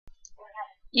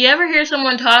You ever hear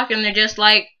someone talk and they're just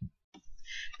like,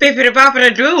 Bippity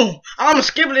boppity doo, I'm a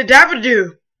skippity dappity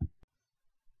doo.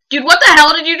 dude, what the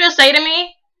hell did you just say to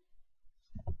me?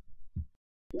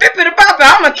 Bippity boppity,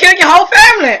 I'm gonna kill your whole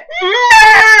family.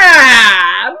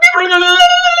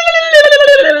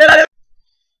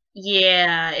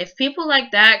 Yeah, if people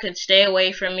like that could stay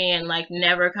away from me and like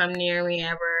never come near me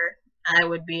ever, I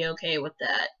would be okay with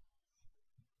that.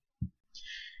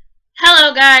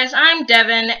 Hello guys, I'm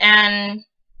Devin and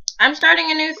I'm starting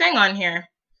a new thing on here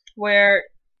where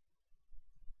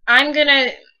I'm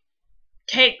gonna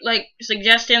take like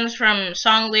suggestions from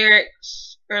song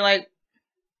lyrics, or like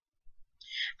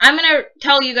I'm gonna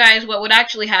tell you guys what would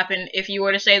actually happen if you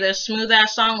were to say those smooth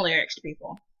ass song lyrics to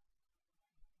people.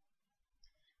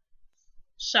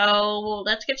 So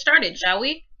let's get started, shall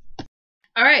we?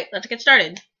 Alright, let's get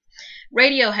started.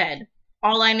 Radiohead,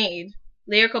 All I Need.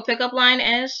 Lyrical pickup line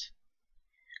is,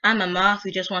 I'm a moth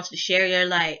who just wants to share your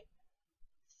light.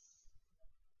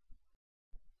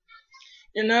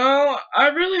 You know, I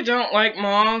really don't like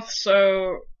moths,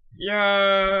 so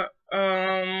yeah,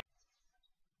 Why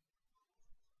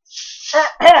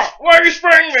are you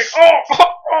spraying me?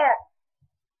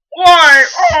 Why?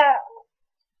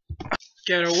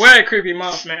 Get away, creepy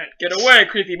Mothman! Get away,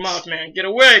 creepy Mothman! Get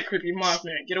away, creepy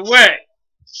Mothman! Get away!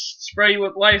 Spray you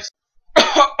with lice.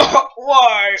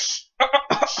 Why?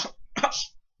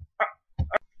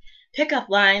 Pickup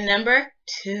line number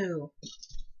 2.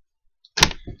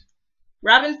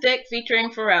 Robin Thicke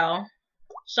featuring Pharrell.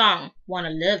 Song,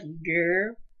 Wanna Love You,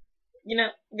 Girl. You know,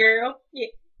 girl,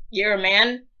 you're a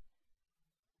man.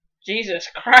 Jesus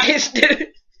Christ, dude.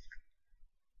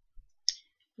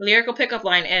 Lyrical pickup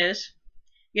line is,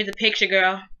 you're the picture,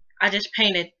 girl. I just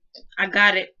painted. I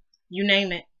got it. You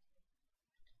name it.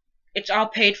 It's all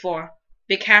paid for.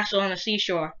 Big castle on the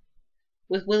seashore.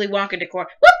 With Willy Wonka decor.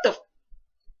 What the?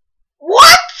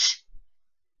 What?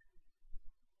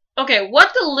 Okay,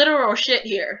 what the literal shit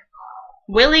here?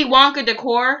 Willy Wonka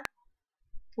decor?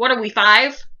 What are we,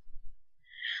 5?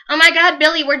 Oh my god,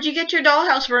 Billy, where'd you get your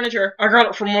dollhouse furniture? I got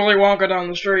it from Willy Wonka down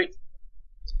the street.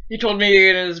 He told me to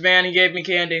get in his van, he gave me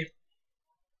candy.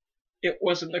 It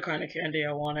wasn't the kind of candy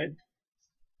I wanted.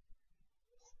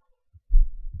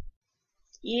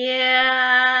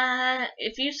 Yeah,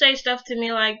 if you say stuff to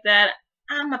me like that,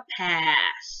 I'm a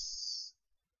pass.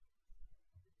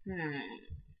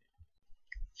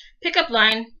 Pickup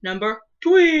line number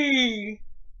 3.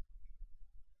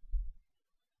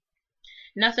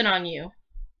 Nothing on You.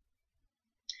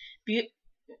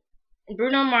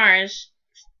 Bruno Mars,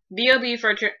 B.O.B.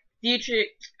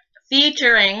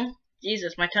 featuring,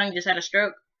 Jesus, my tongue just had a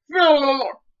stroke.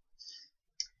 The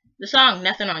song,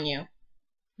 Nothing on You.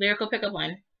 Lyrical pickup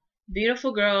line.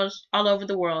 Beautiful girls all over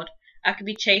the world. I could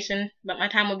be chasing, but my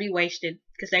time will be wasted,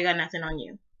 because they got nothing on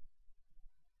you.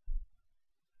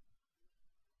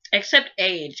 Except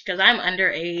age, because I'm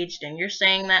underaged, and you're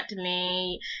saying that to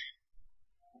me.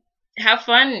 Have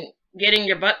fun getting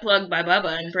your butt plugged by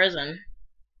Bubba in prison.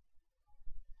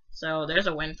 So, there's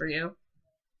a win for you.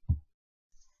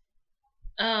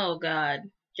 Oh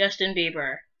god. Justin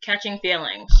Bieber. Catching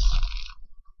Feelings.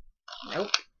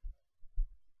 Nope.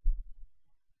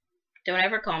 Don't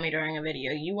ever call me during a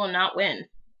video. You will not win.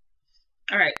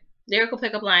 Alright. Lyrical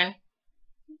pickup line.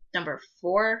 Number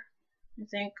 4, I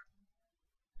think.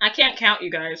 I can't count, you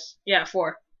guys. Yeah,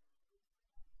 4.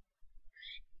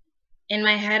 In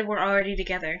my head, we're already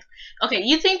together. Okay,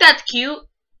 you think that's cute?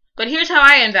 But here's how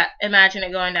I imagine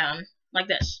it going down. Like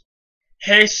this.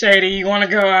 Hey, Sadie, you wanna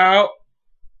go out?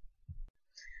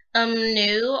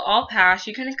 No, I'll pass.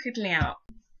 You kinda creep me out.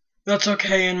 That's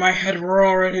okay, in my head, we're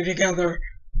already together.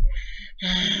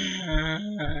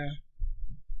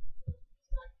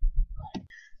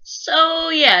 So,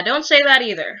 yeah, don't say that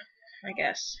either, I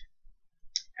guess.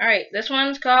 Alright, this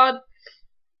one's called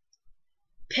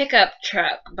Pickup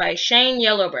Truck by Shane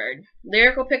Yellowbird.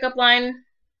 Lyrical pickup line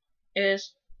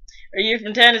is, are you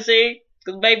from Tennessee?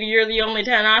 Because baby, you're the only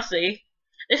 10 I see.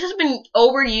 This has been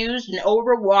overused and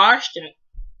overwashed and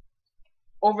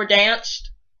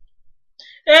overdanced.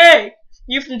 Hey,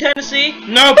 you from Tennessee?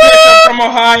 No, bitch, I'm from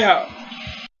Ohio.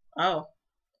 Oh.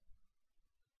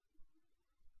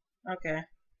 Okay.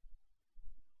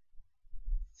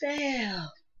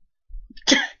 Fail.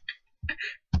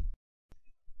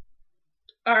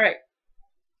 Alright.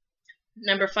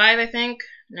 Number 5, I think.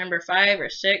 Number 5 or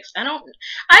 6.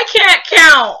 I can't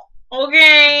count!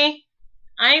 Okay?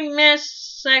 I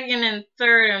missed 2nd and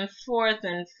 3rd and 4th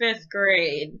and 5th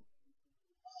grade.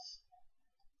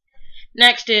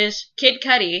 Next is Kid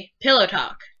Cudi, Pillow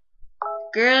Talk.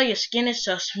 Girl, your skin is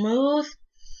so smooth,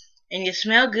 and you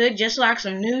smell good just like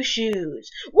some new shoes.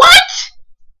 What?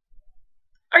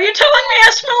 Are you telling me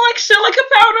I smell like silica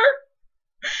powder?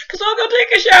 Cause I'll go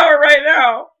take a shower right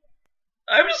now.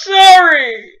 I'm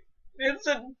sorry. It's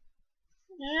a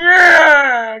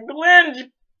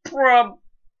glange prob.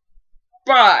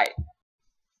 Bye.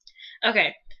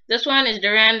 Okay, this one is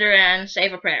Duran Duran,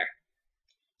 Save a Prayer.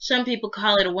 Some people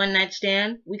call it a one-night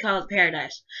stand. We call it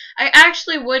paradise. I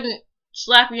actually wouldn't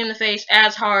slap you in the face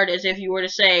as hard as if you were to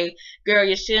say, girl,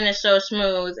 your skin is so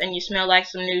smooth and you smell like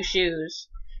some new shoes,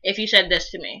 if you said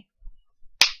this to me.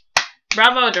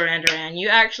 Bravo, Duran Duran. You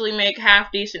actually make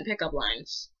half-decent pickup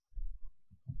lines.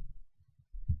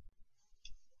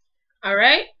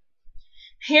 Alright,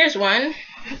 here's one.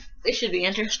 This should be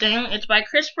interesting. It's by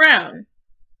Chris Brown.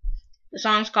 The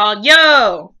song's called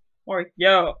Yo! Or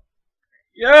yo.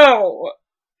 Yo!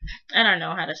 I don't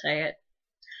know how to say it.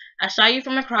 I saw you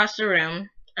from across the room,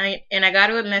 and I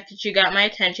gotta admit that you got my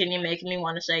attention. You're making me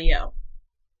want to say yo.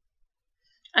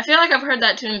 I feel like I've heard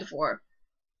that tune before.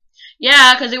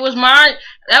 Yeah, because that was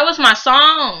my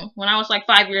song when I was like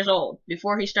 5 years old,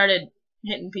 before he started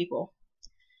hitting people.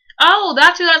 Oh,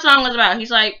 that's who that song was about.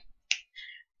 He's like,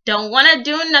 don't want to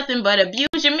do nothing but abuse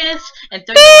your miss and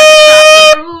throw you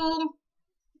across the room.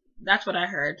 That's what I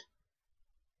heard.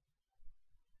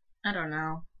 I don't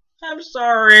know. I'm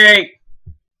sorry.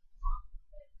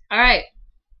 Alright.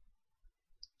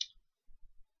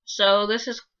 So this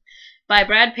is by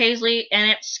Brad Paisley, and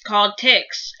it's called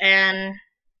Ticks. And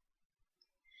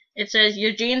it says,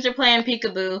 your jeans are playing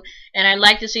peekaboo, and I'd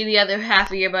like to see the other half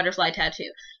of your butterfly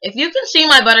tattoo. If you can see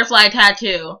my butterfly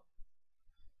tattoo,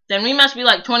 then we must be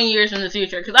like 20 years in the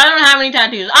future, because I don't have any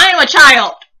tattoos. I am a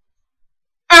child!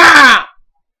 Ah!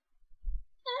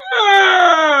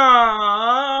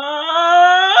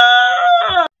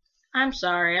 I'm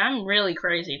sorry, I'm really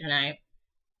crazy tonight.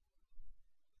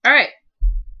 Alright.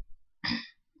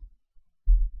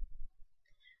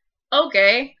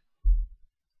 Okay.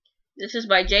 This is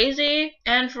by Jay-Z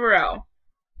and Pharrell.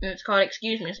 And it's called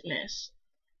Excuse Me, Miss.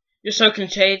 You're so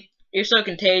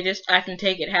contagious, I can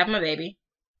take it, have my baby.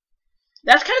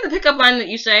 That's kind of the pickup line that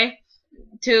you say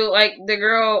to, like, the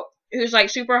girl who's, like,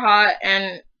 super hot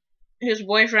and his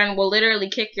boyfriend will literally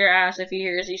kick your ass if he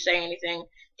hears you say anything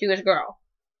to his girl.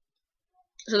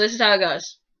 So this is how it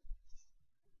goes.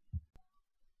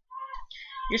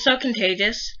 You're so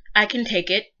contagious, I can take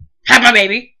it, have my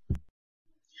baby.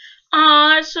 Aw,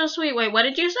 that's so sweet. Wait, what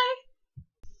did you say?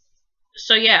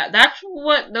 So yeah, that's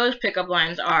what those pickup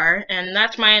lines are, and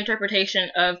that's my interpretation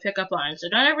of pickup lines. So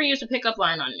don't ever use a pickup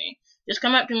line on me. Just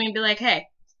come up to me and be like, hey,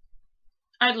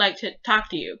 I'd like to talk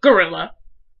to you, gorilla.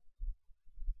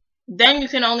 Then you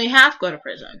can only half go to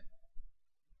prison.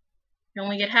 You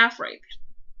only get half raped.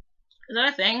 Is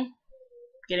that a thing?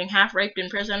 Getting half raped in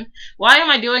prison? Why am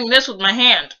I doing this with my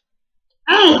hand?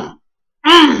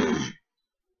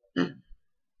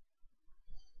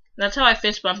 That's how I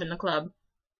fist bump in the club.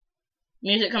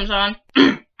 Music comes on.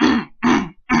 And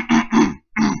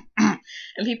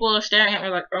people are staring at me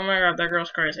like, oh my god, that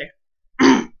girl's crazy.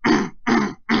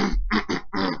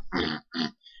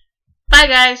 Bye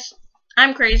guys.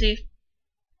 I'm crazy.